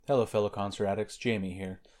Hello, fellow concert addicts. Jamie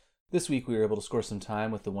here. This week we were able to score some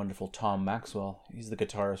time with the wonderful Tom Maxwell. He's the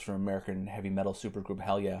guitarist from American heavy metal supergroup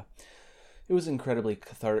Hell Yeah. It was an incredibly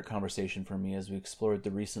cathartic conversation for me as we explored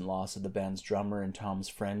the recent loss of the band's drummer and Tom's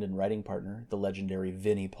friend and writing partner, the legendary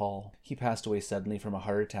Vinnie Paul. He passed away suddenly from a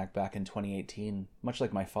heart attack back in 2018, much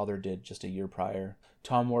like my father did just a year prior.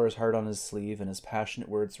 Tom wore his heart on his sleeve, and his passionate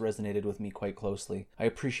words resonated with me quite closely. I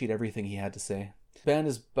appreciate everything he had to say. The band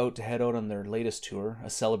is about to head out on their latest tour, a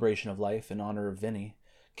celebration of life in honor of Vinnie,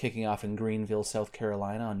 kicking off in Greenville, South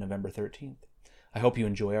Carolina on November 13th. I hope you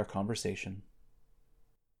enjoy our conversation.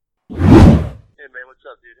 Hey man, what's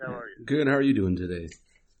up, dude? How are you? Good. How are you doing today?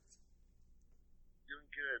 Doing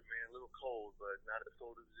good, man. A little cold, but not as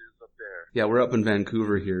cold as it is up there. Yeah, we're up in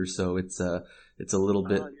Vancouver here, so it's a little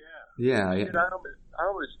bit. Oh yeah. Yeah. Dude, I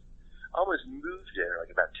almost moved there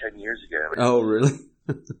like about 10 years ago. Oh, really?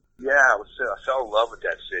 Yeah, I fell in love with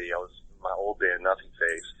that city. I was my old band, Nothing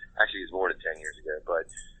Face. Actually, it was more than 10 years ago, but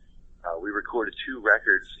we recorded 2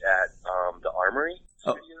 records at the Armory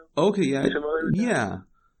Studio. Okay, yeah. Familiar with that?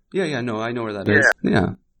 Yeah. No, I know where that is.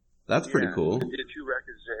 Yeah, that's pretty cool. We did 2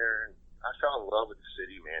 records there, and I fell in love with the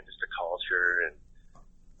city, man. Just the culture and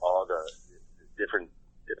all the different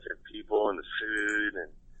people and the food,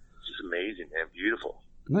 and it's just amazing and beautiful.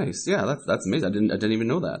 Nice. Yeah, that's amazing. I didn't even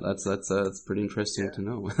know that. That's pretty interesting to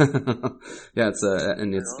know. Yeah, it's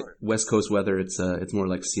West Coast weather. It's more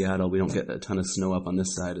like Seattle. We don't get a ton of snow up on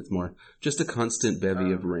this side. It's more just a constant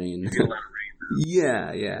bevy of rain. You get a lot of rain.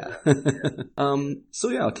 Yeah. So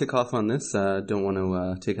yeah, I'll kick off on this. Don't want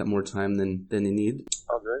to take up more time than you need.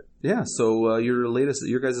 All good. Yeah. So your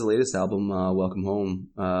guys' latest album, Welcome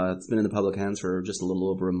Home. It's been in the public hands for just a little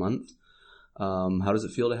over a month. How does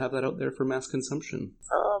it feel to have that out there for mass consumption?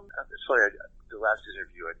 It's funny. The last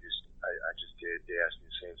interview I just did, they asked me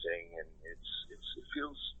the same thing, and it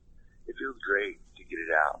feels great to get it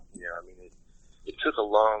out. You know, I mean, it took a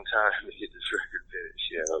long time to get this record finished.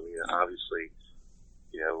 You know, I mean, obviously,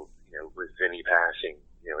 you know, with Vinnie passing,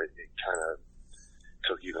 you know, it kind of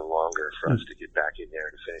took even longer for us to get back in there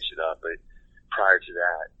to finish it up. But prior to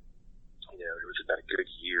that, you know, it was about a good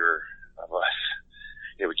year of us.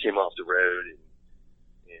 You know, we came off the road in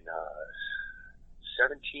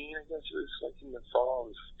 17, I guess it was like in the fall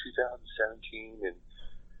of 2017, and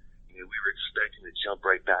you know, we were expecting to jump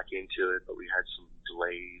right back into it, but we had some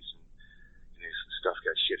delays, and you know, some stuff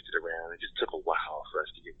got shifted around. It just took a while for us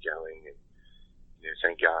to get going, and you know,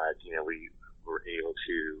 thank God, you know, we were able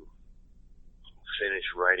to finish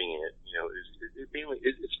writing it. You know,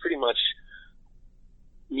 it's pretty much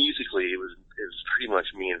musically, it was pretty much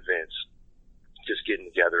me and Vince just getting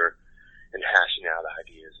together and hashing out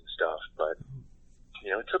ideas and stuff. But you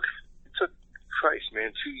know, it took Christ, man,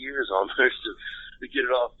 2 years almost to get it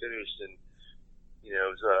all finished, and you know,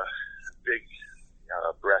 it was a big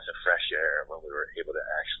breath of fresh air when we were able to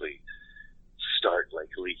actually start like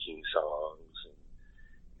leaking songs and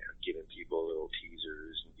you know, giving people little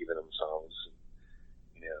teasers and giving them songs. And,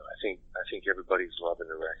 you know, I think everybody's loving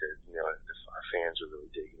the record. You know, our fans are really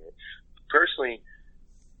digging it. Personally,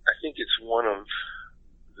 I think it's one of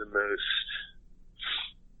the most,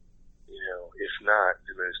 you know, if not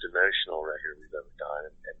the most emotional record we've ever done.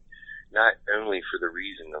 And not only for the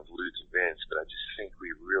reason of losing Vince, but I just think we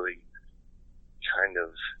really kind of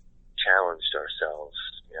challenged ourselves.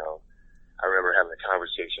 You know, I remember having a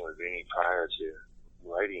conversation with Vinnie prior to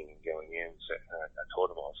writing and going in. So I told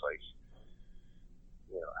him, I was like,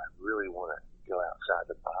 you know, I really want to go outside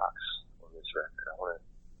the box on this record. I want to,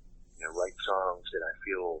 you know, write songs that I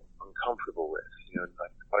feel uncomfortable with, you know,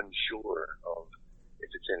 like unsure of if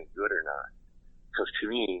it's any good or not. Because to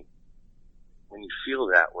me, when you feel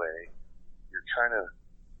that way, you're kind of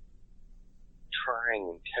trying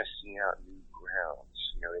and testing out new grounds,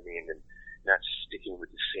 you know what I mean? And not sticking with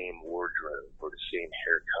the same wardrobe or the same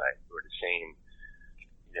haircut or the same,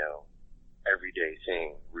 you know, everyday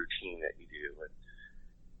thing, routine that you do. And,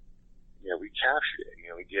 you know, we captured it. You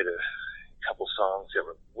know, we did a couple songs that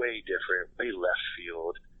were way different, way left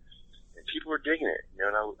field, and people were digging it, you know,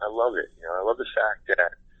 and I love it. You know, I love the fact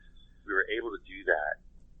that we were able to do that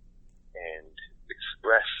and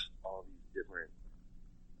express all these different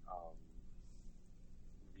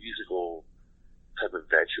musical type of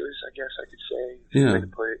ventures, I guess I could say, Yeah. way to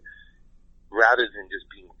put it, rather than just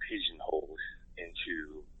being pigeonholed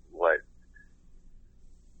into what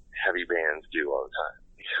heavy bands do all the time.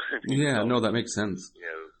 You know what I mean? Yeah. No, that makes sense. You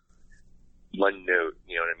know, one note,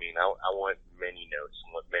 you know what I mean? I want many notes,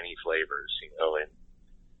 I want many flavors, you know, and,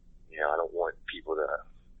 you know, I don't want people to,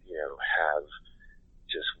 you know, have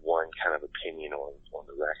just one kind of opinion on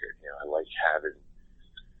the record. You know, I like having,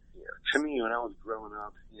 you know, to me, when I was growing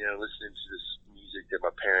up, you know, listening to this music that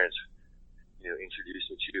my parents introduced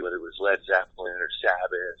me to, whether it was Led Zeppelin or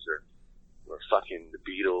Sabbath or fucking the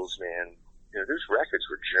Beatles, man. You know, those records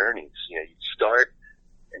were journeys. You know, you'd start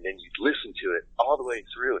and then you'd listen to it all the way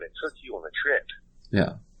through, and it took you on a trip.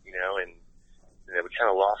 Yeah. You know, and we kind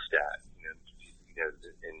of lost that. You know,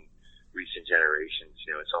 in recent generations,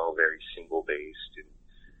 you know, it's all very single based, and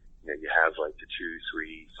you know, you have like the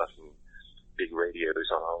 2-3 fucking big radio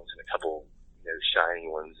songs and a couple, you know, shiny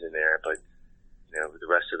ones in there, but you know,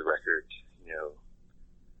 the rest of the record, you know,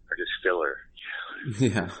 are just filler.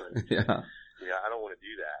 Yeah. Yeah. Yeah, I don't want to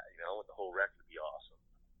do that. You know, I want the whole record to be awesome.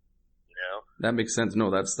 You know? That makes sense.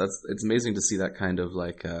 No, that's it's amazing to see that kind of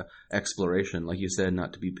like exploration, like you said,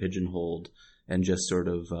 not to be pigeonholed and just sort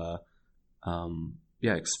of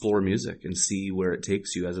explore music and see where it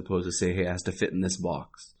takes you, as opposed to say, hey, it has to fit in this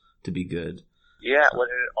box to be good. Yeah, well,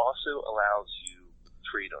 it also allows you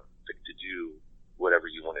freedom to do whatever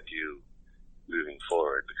you want to do moving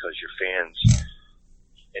forward, because your fans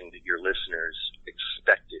and your listeners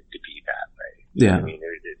expect it to be that way. Yeah. I mean,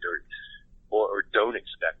 or don't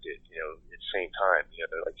expect it, you know, at the same time. You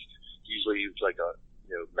know, like usually like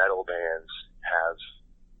metal bands have,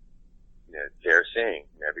 you know, their thing.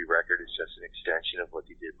 Every record is just an extension of what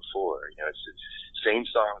they did before. You know, it's the same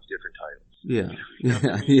songs, different titles. Yeah. You know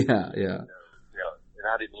what I mean? Yeah. You know, and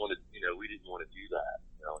I didn't want to, you know, we didn't want to do that.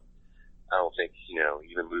 You know, I don't think, you know,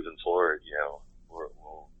 even moving forward, you know, we'll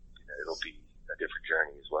you know, it'll be a different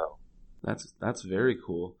journey as well. That's very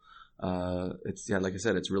cool. It's like I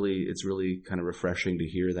said, it's really kind of refreshing to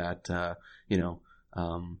hear that, you know,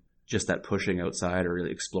 just that pushing outside or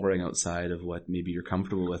really exploring outside of what maybe you're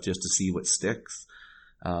comfortable with, just to see what sticks.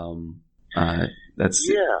 That's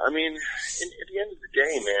I mean, at the end of the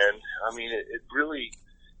day, man, I mean, it really,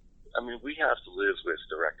 I mean, we have to live with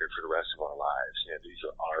the record for the rest of our lives. You know, these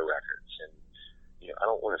are our records, and you know, I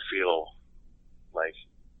don't want to feel like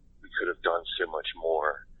we could have done so much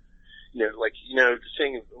more. You know, like, you know,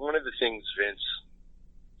 one of the things Vince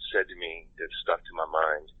said to me that stuck to my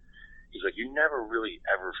mind, he's like, you never really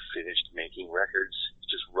ever finished making records, you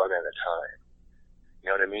just run out of time.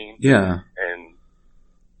 You know what I mean? Yeah. And,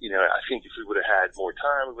 you know, I think if we would have had more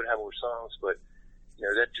time, we would have more songs, but, you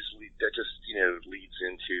know, that just, you know, leads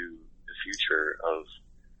into the future of,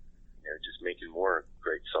 you know, just making more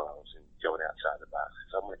great songs and going outside the box.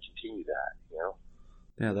 So I'm going to continue that, you know?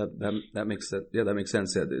 Yeah, that makes sense. Yeah, that makes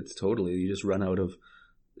sense. Yeah, it's totally, you just running out of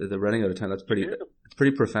time. That's pretty, it's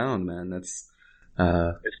pretty profound, man. That's,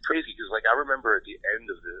 it's crazy because, like, I remember at the end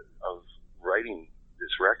of writing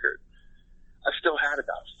this record, I still had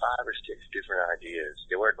about 5 or 6 different ideas.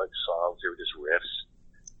 They weren't like songs; they were just riffs.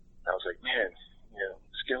 I was like, man, you know,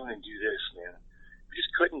 let's go in and do this, man. We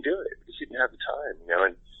just couldn't do it. We just didn't have the time, you know.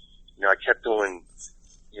 And you know, I kept doing,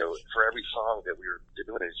 you know, for every song that we were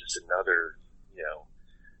doing is just another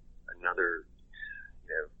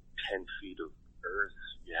 10 feet of earth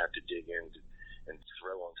you have to dig in and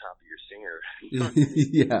throw on top of your singer.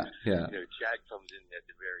 Yeah. You know, Chad comes in at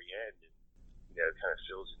the very end and, you know, kind of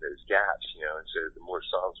fills in those gaps, you know, and so the more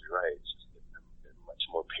songs we write, it's just much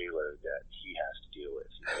more payload that he has to deal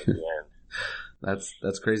with, you know, at the end.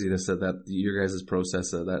 That's crazy. That your guys'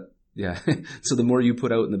 process of that. Yeah. So the more you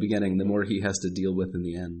put out in the beginning, the more he has to deal with in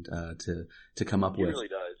the end, to come up with. He really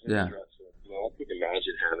does. Yeah. You know, I could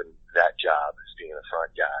imagine having that job as being a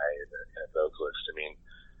front guy and a vocalist. I mean,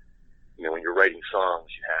 you know, when you're writing songs,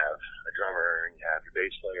 you have a drummer, and you have your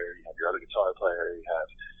bass player, you have your other guitar player, you have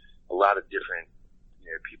a lot of different, you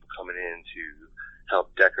know, people coming in to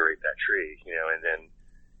help decorate that tree, you know, and then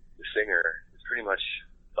the singer is pretty much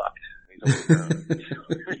fucked. He's on his own. You know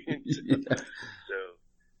what I mean? Yeah. So,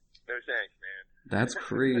 no thanks, man. That's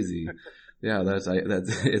crazy. Yeah, that's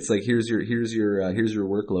it's like here's your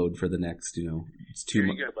workload for the next, you know, it's too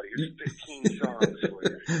much. Here you go, buddy. Here's 15 songs for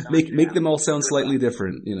you. Make them all sound slightly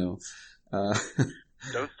different, you know.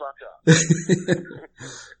 Don't fuck up.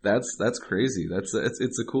 That's crazy.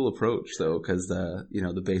 It's a cool approach though, because you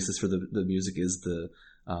know, the basis for the music is the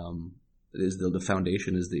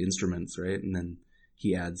foundation is the instruments, right? And then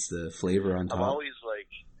he adds the flavor on top. I've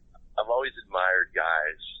always admired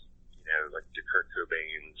guys, you know, like the Kurt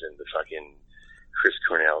Cobains and the fucking Chris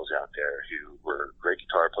Cornells out there who were great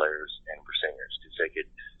guitar players and were singers, because they could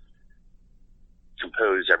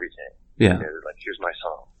compose everything. Yeah. You know, like, here's my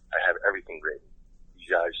song. I have everything written. You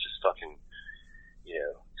guys just fucking, you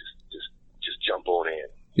know, just jump on in.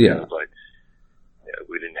 Yeah. You know, but you know,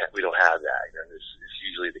 we don't have that. You know, it's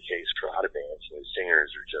usually the case for a lot of bands. You know,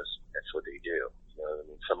 singers are just, that's what they do. You know, I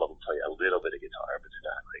mean, some of them play a little bit of guitar, but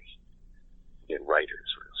they're not like, you know, writers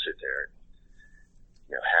where they'll sit there and,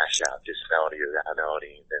 you know, hash out this melody or that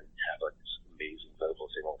melody and then have like this amazing vocal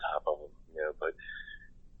thing on top of them. You know, but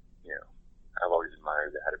you know, I've always admired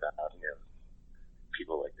that about,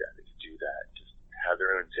 people like that could do that, just have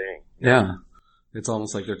their own thing. Yeah. It's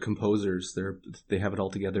almost like they're composers. They have it all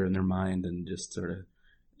together in their mind and just sort of,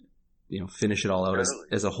 finish it all out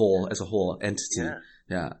as a whole entity.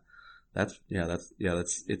 Yeah.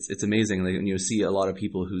 It's amazing. Like, you see a lot of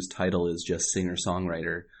people whose title is just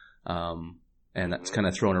singer-songwriter, and that's kind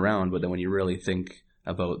of thrown around. But then when you really think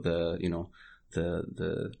about the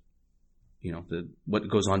what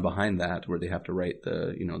goes on behind that, where they have to write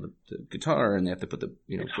the guitar and they have to put the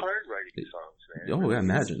It's hard writing songs, man. Oh, I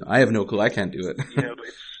imagine. I have no clue. I can't do it.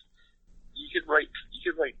 You could write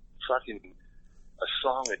fucking a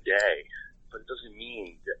song a day, but it doesn't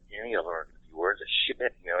mean that any of them are going to be worth a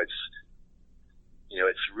shit.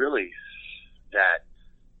 It's really that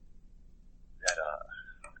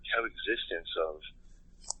coexistence of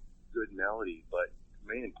good melody, but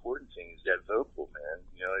the main important thing is that vocal, man.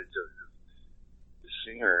 The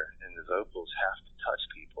singer and the vocals have to touch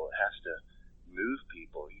people. It has to move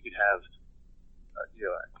people. You could have,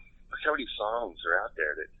 look how many songs are out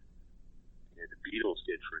there that the Beatles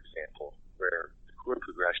did, for example, where the chord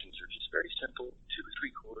progressions are just very simple, 2 or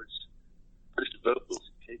 3 chords, but it's the vocals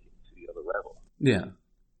that take it to the other level. Yeah.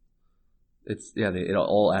 It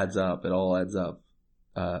all adds up. It all adds up.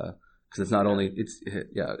 Because it's not only,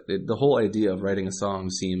 the whole idea of writing a song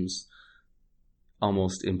seems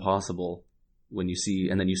almost impossible when you see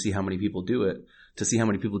how many people do it. To see how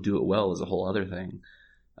many people do it well is a whole other thing.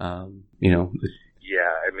 Yeah, I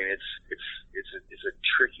mean, it's a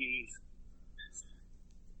tricky,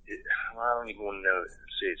 I don't even want to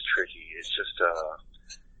say it's tricky. It's just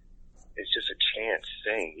a chance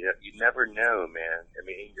thing. You never know, man. I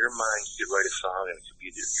mean, in your mind, you could write a song and it could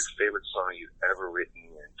be your favorite song you've ever written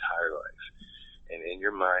in your entire life. And in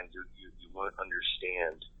your mind, you won't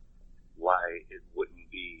understand why it wouldn't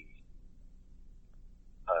be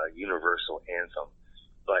a universal anthem.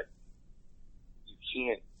 But you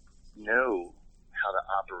can't know how the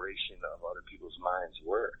operation of other people's minds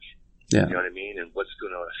work. Yeah. You know what I mean? And what's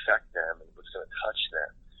going to affect them and what's going to touch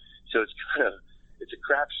them. So it's a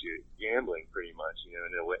crapshoot, gambling pretty much, in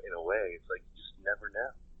a way. It's like you just never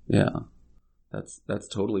know. Yeah. That's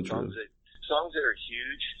totally true. Songs that are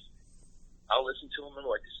huge, I'll listen to them and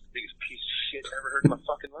I'm like, this is the biggest piece of shit I ever heard in my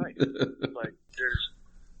fucking life. Like, there's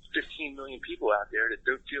 15 million people out there that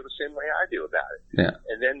don't feel the same way I do about it. Yeah.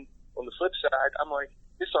 And then on the flip side, I'm like,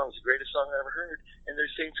 this song's the greatest song I ever heard. And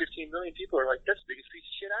those same 15 million people are like, that's the biggest piece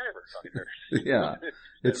of shit I ever fucking heard. Yeah.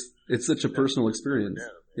 It's such a personal experience.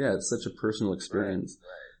 Yeah, it's such a personal experience.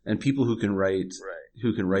 Right. And people who can write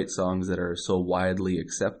songs that are so widely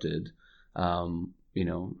accepted,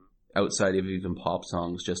 outside of even pop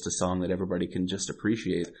songs, just a song that everybody can just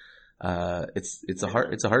appreciate. It's a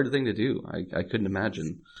hard thing to do. I couldn't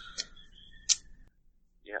imagine.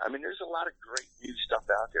 Yeah, I mean, there's a lot of great new stuff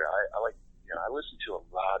out there. I listen to a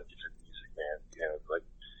lot of different music, man. Like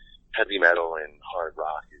heavy metal and hard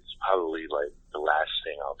rock is probably like the last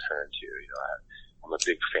thing I'll turn to. I'm a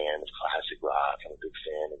big fan of classic rock. I'm a big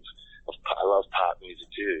fan of I love pop music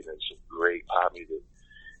too. There's some great pop music.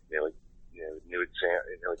 New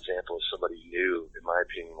example of somebody new, in my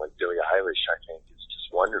opinion, like Billie Eilish. I think is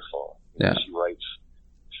just wonderful. Yeah. She writes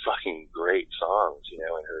fucking great songs, and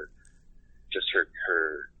her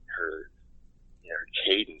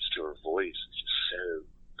cadence to her voice is just so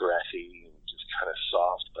breathy and just kind of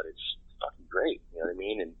soft, but it's fucking great. You know what I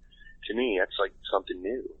mean? And to me, that's like something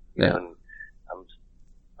new. Yeah. And I'm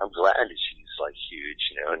glad that she's like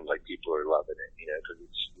huge, and like people are loving it, because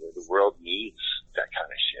it's the world needs that kind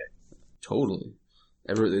of shit. Totally.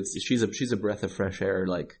 She's a breath of fresh air,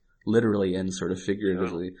 like literally and sort of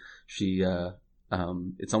figuratively. She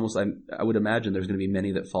it's almost, I would imagine there's going to be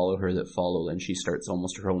many that follow her and she starts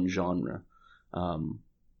almost her own genre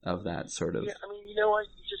of that sort of. Yeah, I mean, you know what?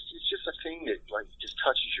 It's just a thing that like just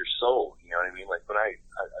touches your soul. You know what I mean? Like when I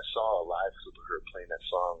saw a live clip of her playing that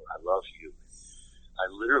song, "I Love You," I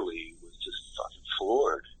literally was just fucking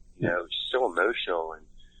floored. Just so emotional, and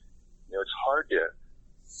it's hard to,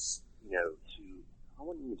 I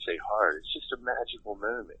wouldn't even say hard. It's just a magical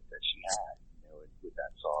moment that she had, with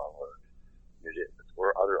that song, or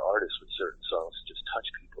other artists with certain songs just touch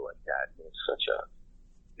people like that. And it's such a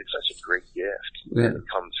great gift. Yeah. It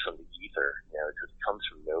comes from the ether, because it comes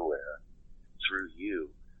from nowhere through you,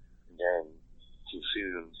 and then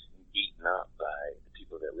consumed and eaten up by the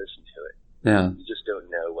people that listen to it. Yeah. You just don't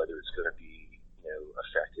know whether it's going to be,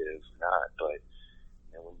 effective or not. But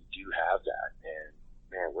when you do have that,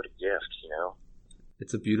 man, what a gift,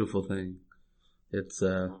 It's a beautiful thing. It's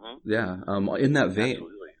mm-hmm. yeah. In that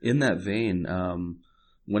vein,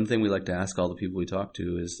 one thing we like to ask all the people we talk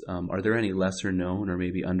to is, are there any lesser known or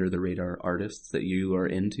maybe under the radar artists that you are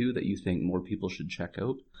into that you think more people should check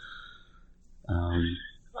out?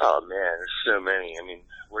 Oh man, there's so many. I mean,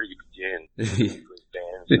 where do you begin? With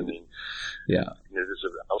bands. I mean, yeah.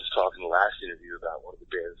 I was talking in the last interview about one of the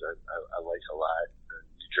bands I like a lot, a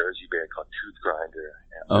New Jersey band called Tooth Grinder.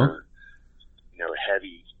 And they're, a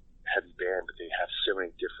heavy band, but they have so many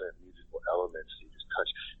different musical elements that you just touch.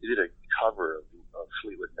 They did a cover of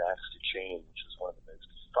Fleetwood Mac's "To Change," which is one of the most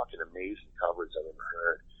fucking amazing covers I've ever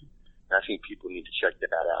heard. And I think people need to check that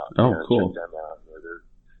out. Cool. Check them out.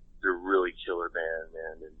 They're really killer band,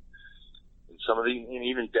 man. And some of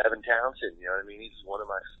even Devin Townsend, you know what I mean? He's one of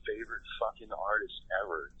my favorite fucking artists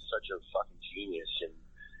ever. Such a fucking genius. And,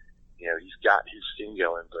 he's got his thing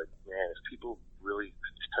going. But, man, if people really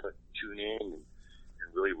kind of tune in and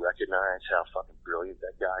really recognize how fucking brilliant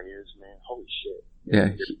that guy is, man, holy shit.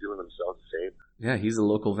 Yeah. They're doing themselves a favor. Yeah, he's a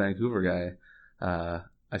local Vancouver guy.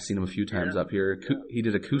 I've seen him a few times up here. Yeah. He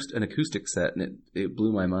did an acoustic set, and it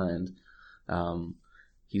blew my mind.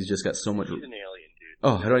 He's just got so much. He's an alien, dude.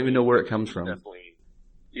 Oh, I don't even know where it comes from. Definitely.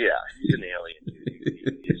 Yeah, he's an alien,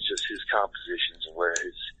 dude. It's just his compositions and where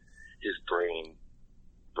his brain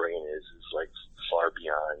is like far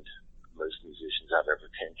beyond most musicians I've ever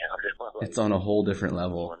encountered in my life. It's on a whole different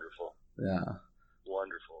level. Wonderful. Yeah.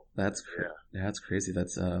 Wonderful. That's that's crazy.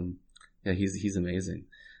 That's he's amazing.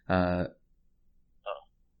 Insane.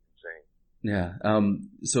 Yeah.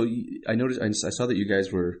 So I noticed. I saw that you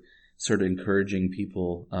guys were sort of encouraging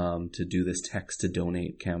people to do this text to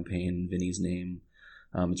donate campaign in Vinny's name.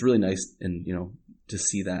 It's really nice, and to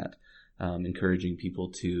see that encouraging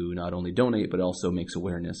people to not only donate but also makes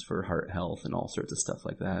awareness for heart health and all sorts of stuff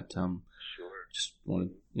like that. Sure. Just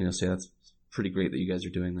want to say that's pretty great that you guys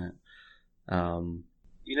are doing that.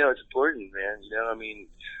 It's important, man. I mean,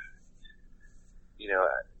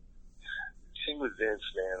 thing with Vince,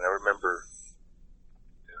 man, I remember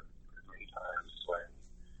many times when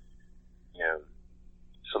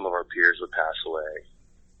some of our peers would pass away,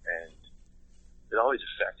 and it always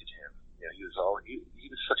affected him. He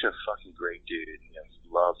was such a fucking great dude. He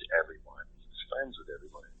loved everyone. He was friends with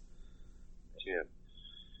everyone.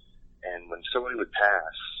 And when somebody would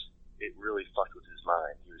pass, it really fucked with his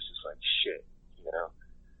mind. He was just like, shit,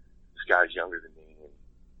 this guy's younger than me and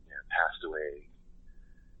passed away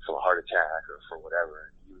from a heart attack or for whatever.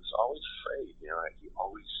 And he was always afraid. He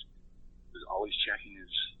was always checking his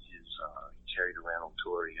he carried around on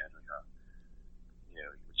tour. He had he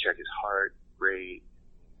would check his heart rate,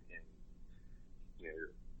 and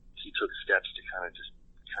he took steps to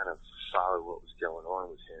kind of follow what was going on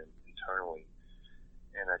with him internally.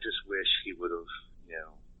 And I just wish he would have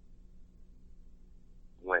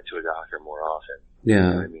went to a doctor more often. Yeah. You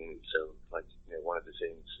know what I mean? So one of the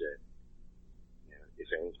things that if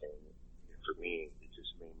anything for me, it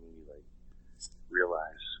just made me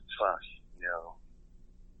realize, fuck,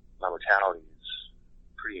 my mortality is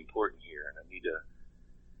pretty important here, and I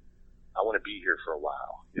want to be here for a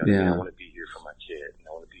while. I want to be here for my kid, and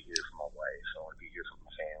I want to be here for my wife, and I want to be here for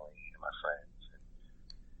my family and my friends, and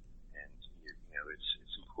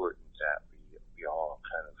it's important that we all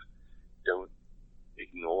kind of don't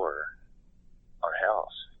ignore our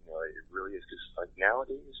health. It really is, because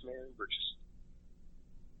nowadays, man, we're just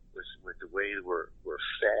with the way we're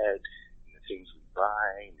fed and the things we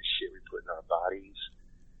buy and the shit we put in our bodies.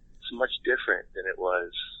 It's much different than it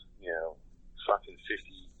was, fucking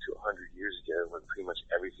 50 to 100 years ago, when pretty much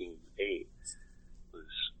everything you ate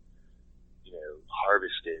was,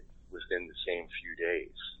 harvested within the same few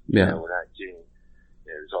days. Yeah. We're not getting,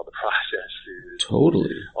 there's all the processed food.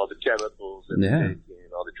 Totally. All the chemicals that we're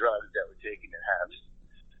taking, all the drugs that we're taking that have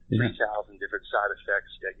 3,000 different side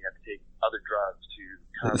effects that you have to take other drugs to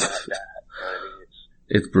combat that. I mean,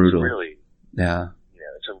 it's brutal. It's really, it's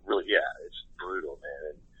it's brutal,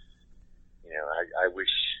 man. And, I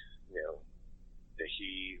wish, that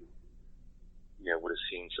he, would have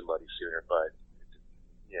seen somebody sooner, but,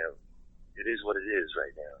 it is what it is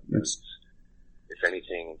right now. If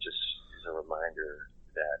anything, it just is a reminder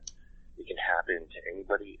that it can happen to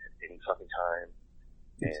anybody at any fucking time.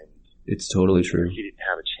 And it's totally true. He didn't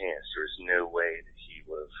have a chance. There was no way that he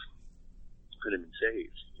could have been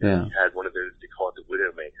saved. Yeah. He had one of those, they call it the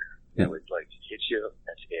Widowmaker. Yeah. It would hit you,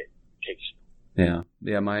 that's it. Takes you. Yeah.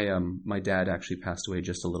 Yeah. My dad actually passed away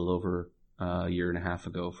just a little over a year and a half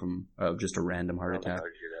ago from just a random heart attack.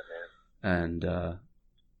 Sorry to hear that, man. And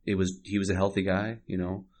he was a healthy guy,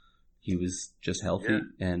 he was just healthy,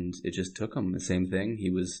 and it just took him. The same thing. He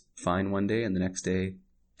was fine one day, and the next day,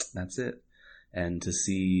 that's it. And to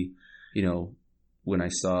see, when I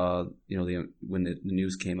saw, when the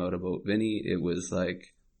news came out about Vinny, it was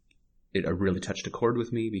like, it really touched a chord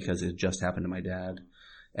with me because it just happened to my dad.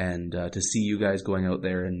 And to see you guys going out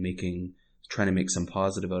there and trying to make some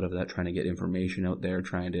positive out of that, trying to get information out there,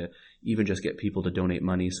 trying to even just get people to donate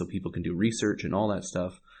money so people can do research and all that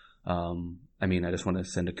stuff. I just want to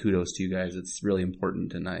send a kudos to you guys. It's really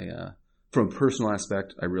important. And from a personal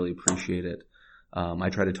aspect, I really appreciate it. I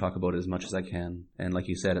try to talk about it as much as I can. And like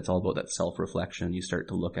you said, it's all about that self-reflection. You start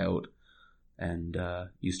to look out and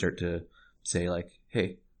you start to say like,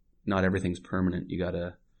 hey, not everything's permanent. You got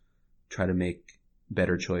to try to make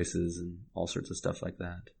better choices and all sorts of stuff like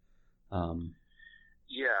that.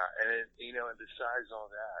 Yeah. And, and besides all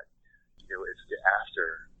that, it's the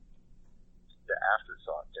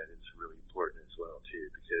afterthought that is really important as well too,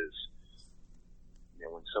 because,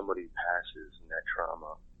 when somebody passes in that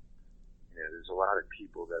trauma, there's a lot of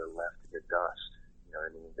people that are left in the dust,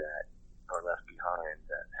 that are left behind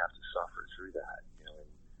that have to suffer through that,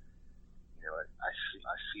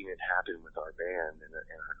 I've seen it happen with our band and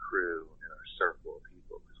our crew and our circle of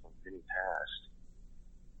people, because when Vinny passed,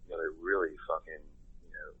 they really fucking,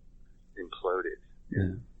 imploded.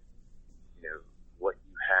 Yeah. What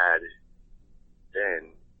you had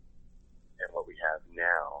then and what we have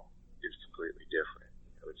now is completely different.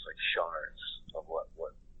 It's like shards of what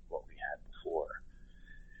we had before.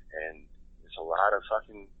 And it's a lot of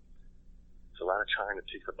trying to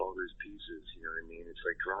pick up all those pieces, you know what I mean? It's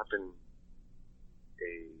like dropping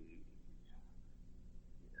a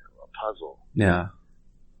puzzle. Yeah.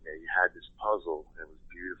 You had this puzzle and it was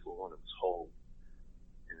beautiful and it was whole,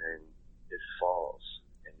 and then it falls,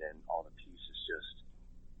 and then all the pieces just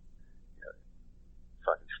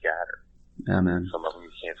fucking scatter. Yeah, man. Some of them you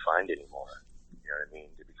can't find anymore. You know what I mean?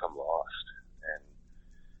 They become lost, and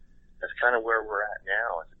that's kind of where we're at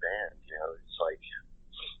now as a band. It's like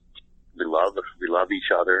we love each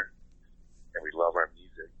other, and we love our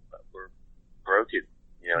music, but we're broken.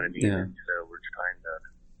 You know what I mean? Yeah. And so we're trying to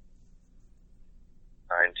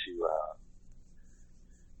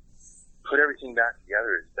put everything back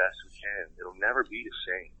together as best we can. It'll never be the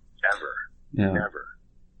same, ever. Yeah. Never.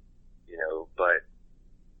 But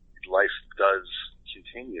life does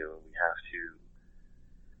continue, and we have to,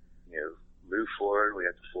 move forward. We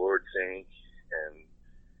have to forward think, and,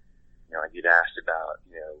 I get asked about,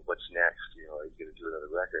 what's next, are you going to do another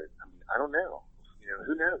record? I don't know.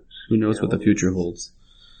 Who knows? Who knows what the future holds?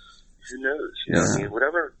 Who knows?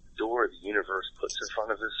 Whatever door the universe puts in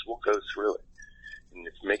front of us, we'll go through it. And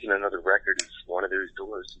if making another record is one of those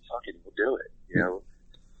doors, then fuck it, we'll do it.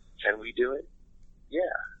 Can we do it?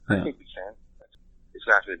 Yeah, I think we can. It's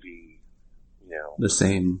not going to be, the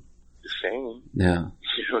same. The same. Yeah.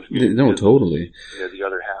 You know what I mean? No, totally. The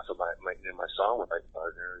other half of my song with my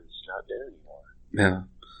partner is not there anymore. Yeah.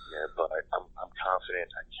 Yeah, but I'm confident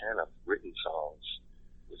I can. I've written songs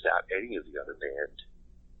without any of the other band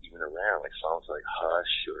even around, like songs like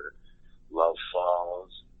Hush or Love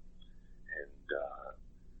Falls, and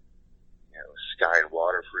Sky and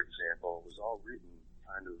Water, for example, was all written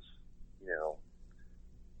kind of,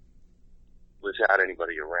 without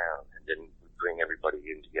anybody around, and then we bring everybody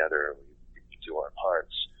in together and we do our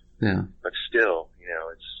parts. Yeah. But still,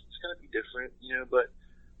 it's going to be different, but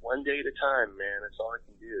one day at a time, man. That's all I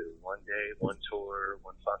can do. One day, one tour,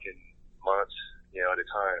 one fucking month, at a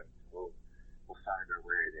time. We'll find our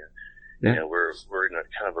way there. Yeah. We're in a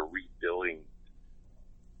kind of a rebuilding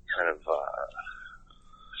kind of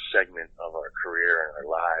segment of our career and our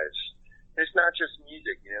lives. And it's not just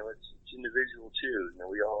music, it's individual too.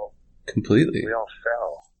 We all completely. We all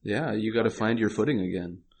fell. Yeah, you got to find your footing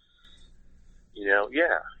again.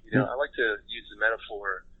 I like to use the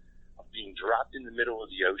metaphor of being dropped in the middle of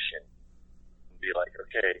the ocean and be like,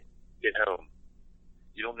 okay, get home.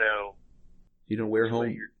 You don't know. You don't where home.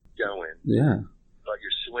 Where you're going. Yeah. But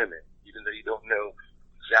you're swimming, even though you don't know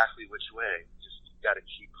exactly which way. Just got to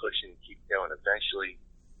keep pushing, keep going. Eventually,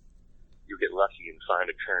 you'll get lucky and find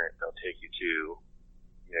a current that'll take you to,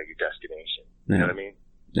 your destination. You know what I mean?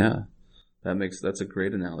 Yeah. That's a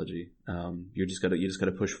great analogy. You just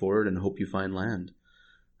gotta push forward and hope you find land.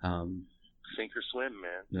 Sink or swim,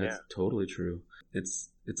 man. That's totally true. It's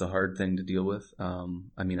a hard thing to deal with. I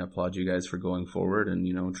applaud you guys for going forward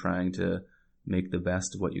and, trying to make the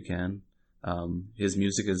best of what you can. His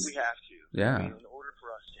music is... We have to. Yeah. In order for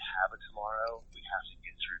us to have a tomorrow, we have to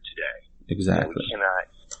get through today. Exactly. We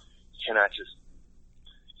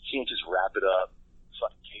can't just wrap it up,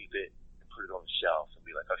 fucking tape it, and put it on the shelf and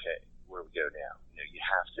be like, okay, where do we go now? We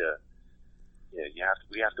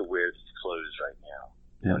have to wear these clothes right now.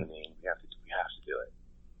 You know what I mean? We have to do it.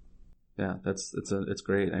 Yeah, it's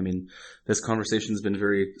great. I mean, this conversation's been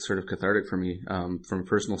very sort of cathartic for me from a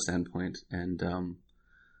personal standpoint, and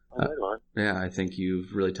yeah, I think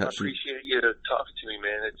you've really touched. I appreciate you talking to me,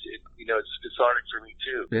 man. It's cathartic for me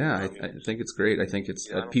too. Yeah, I think it's great. I think it's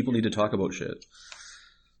people need to talk about shit.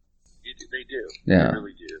 They do. Yeah, they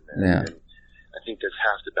really do, man. Yeah. And I think that's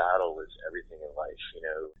half the battle with everything in life.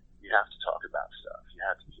 You have to talk about stuff. You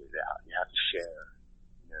have to get it out. You have to share.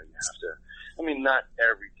 You have to. I mean, not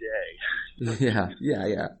every day. Yeah.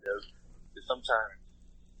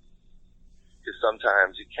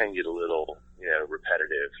 Sometimes it can get a little,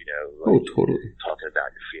 repetitive. Totally. Talking about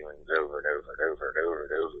your feelings over and over and over and over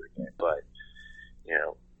and over again. But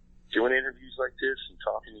doing interviews like this and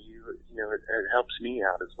talking to you, it helps me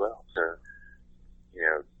out as well to,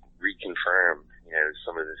 reconfirm,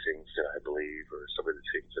 some of the things that I believe or some of the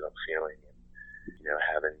things that I'm feeling, and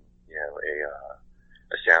having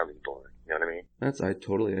a sounding board. You know what I mean? I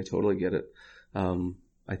totally get it.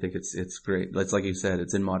 I think it's great. It's like you said,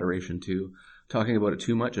 it's in moderation too. Talking about it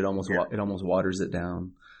too much, it almost waters it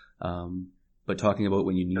down. But talking about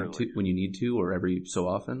when you need to, or every so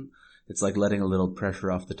often, it's like letting a little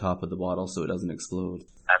pressure off the top of the bottle so it doesn't explode.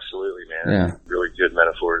 Absolutely, man. Yeah. Really good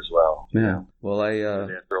metaphor as well. Yeah. Well,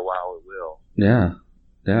 after a while it will. Yeah.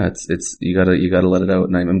 Yeah. It's you gotta let it out,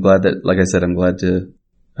 and I'm glad that, like I said, I'm glad to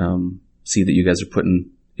see that you guys are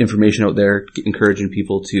putting information out there, encouraging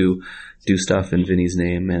people to do stuff in Vinny's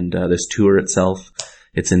name, and this tour itself.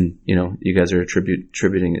 It's in, you guys are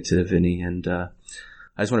attributing it to Vinny, and I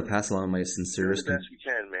just want to pass along my sincerest. The best we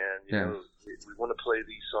can, man. We want to play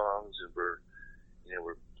these songs, and we're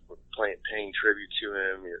paying tribute to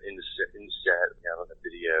him. In the set, we have a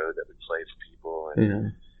video that we play for people,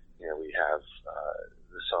 and we have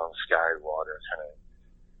the song "Sky and Water," kind of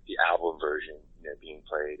the album version, being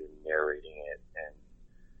played and narrating it, and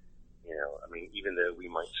even though we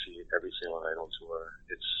might see it every single night on tour,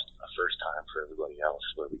 it's a first time for everybody else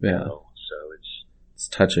where we go. So it's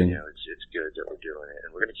touching. It's good that we're doing it, and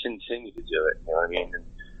we're going to continue to do it. You know what I mean?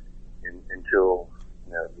 And until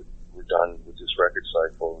we're done with this record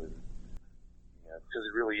cycle, and because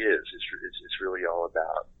it really is. It's really all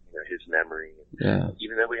about his memory. Yeah.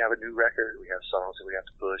 Even though we have a new record, we have songs that we have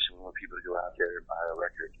to push, and we want people to go out there and buy a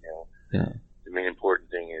record. Yeah. The main important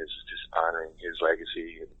thing is just honoring his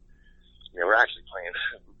legacy. And we're actually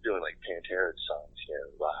doing like Pantera songs,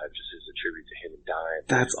 live, just as a tribute to him and dying.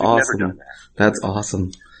 That's We've awesome. Never done that. That's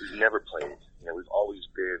awesome. We've never played. We've always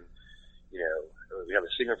been. We have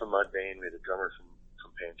a singer from Mudvayne, we have a drummer from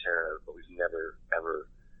Pantera, but we've never ever,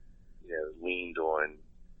 leaned on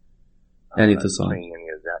any of the songs, playing any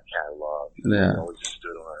of that catalog. Yeah. We've always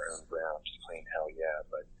stood on our own ground, just playing Hell Yeah.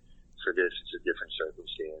 But for this, it's a different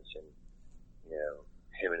circumstance, and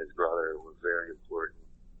him and his brother were very important,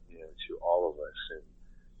 to all of us, and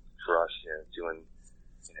for us, doing,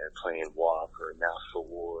 playing Walk or Mouth for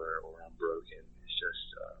War or Unbroken, it's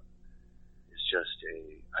just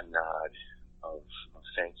a nod of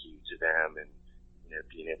thank you to them, and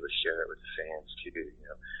being able to share it with the fans too,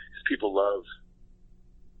 because people love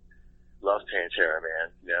Pantera,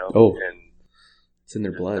 man, and it's in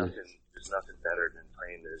their blood. There's nothing better than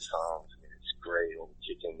playing those songs. I mean, it's great when we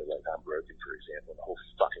kick into like Unbroken, for example, and the whole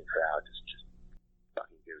fucking crowd just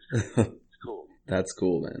fucking goes crazy. It's cool. That's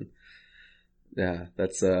cool, man. Yeah,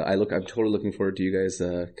 that's I'm totally looking forward to you guys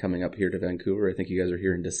coming up here to Vancouver. I think you guys are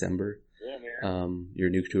here in December. Yeah, man. Your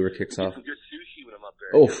new tour kicks off. Some good sushi when I'm up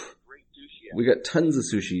there. Oh, great sushi. We got tons of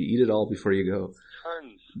sushi. Eat it all before you go.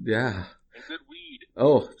 Tons. Yeah. And good weed.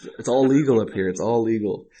 Oh, it's all legal up here. It's all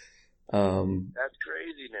legal. That's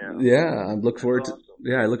crazy now. Yeah, I look forward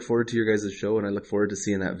to your guys' show, and I look forward to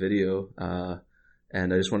seeing that video.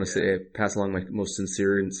 And I just want to pass along my most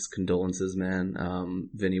sincere condolences, man.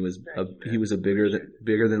 Vinny was he was a bigger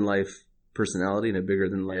than life personality and a bigger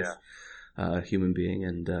than life human being,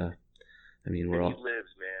 and I mean he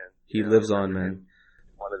lives, man. He lives on, man.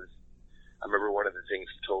 I remember one of the things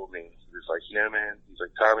he told me. He was like, man, he's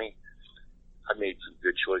like, Tommy, I've made some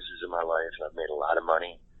good choices in my life, and I've made a lot of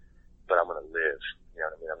money, but I'm gonna live. You know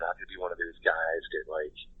what I mean? I'm not gonna be one of those guys that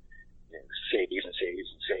saves and saves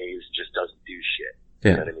and saves, and just doesn't do shit.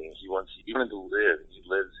 Yeah. You know what I mean? He wanted to live. He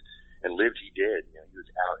lives and lived. He did. He was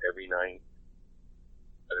out every night,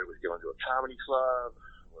 whether it was going to a comedy club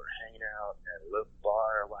or hanging out at a local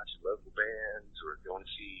bar, watching local bands, or going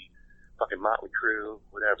to see fucking Motley Crue,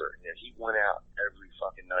 whatever. He went out every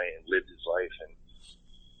fucking night and lived his life, and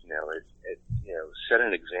it set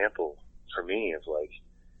an example for me of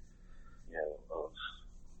of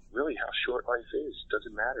really how short life is. It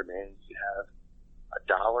doesn't matter, man. You have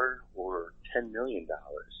 $1 or $10 million.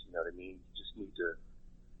 You know what I mean? You just need to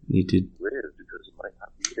live, because it might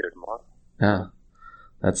not be there tomorrow. Yeah,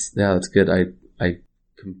 that's good. I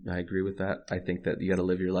agree with that. I think that you got to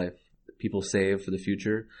live your life. People save for the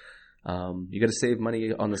future. You got to save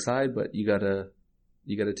money on the side, but you got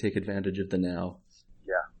to take advantage of the now.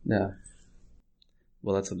 Yeah.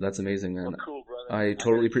 Well, that's amazing, man. Well, cool, brother. I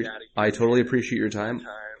totally appreciate your time.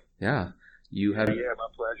 Yeah. My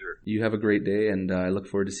pleasure. You have a great day, and I look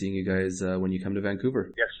forward to seeing you guys when you come to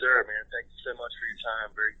Vancouver. Yes, sir, man. Thank you so much for your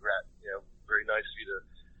time. Very nice of you to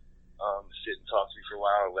sit and talk to me for a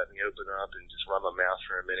while and let me open up and just run my mouth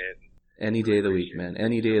for a minute. Any day of the week, man.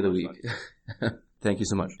 Any day of the week. Thank you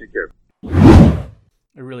so much. Take care.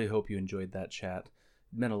 I really hope you enjoyed that chat.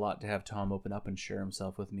 It meant a lot to have Tom open up and share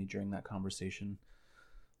himself with me during that conversation.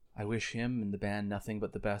 I wish him and the band nothing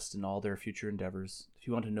but the best in all their future endeavors. If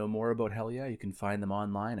you want to know more about Hell Yeah, you can find them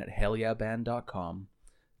online at hellyeahband.com.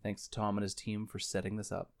 Thanks to Tom and his team for setting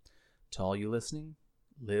this up. To all you listening,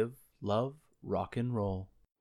 live, love, rock and roll.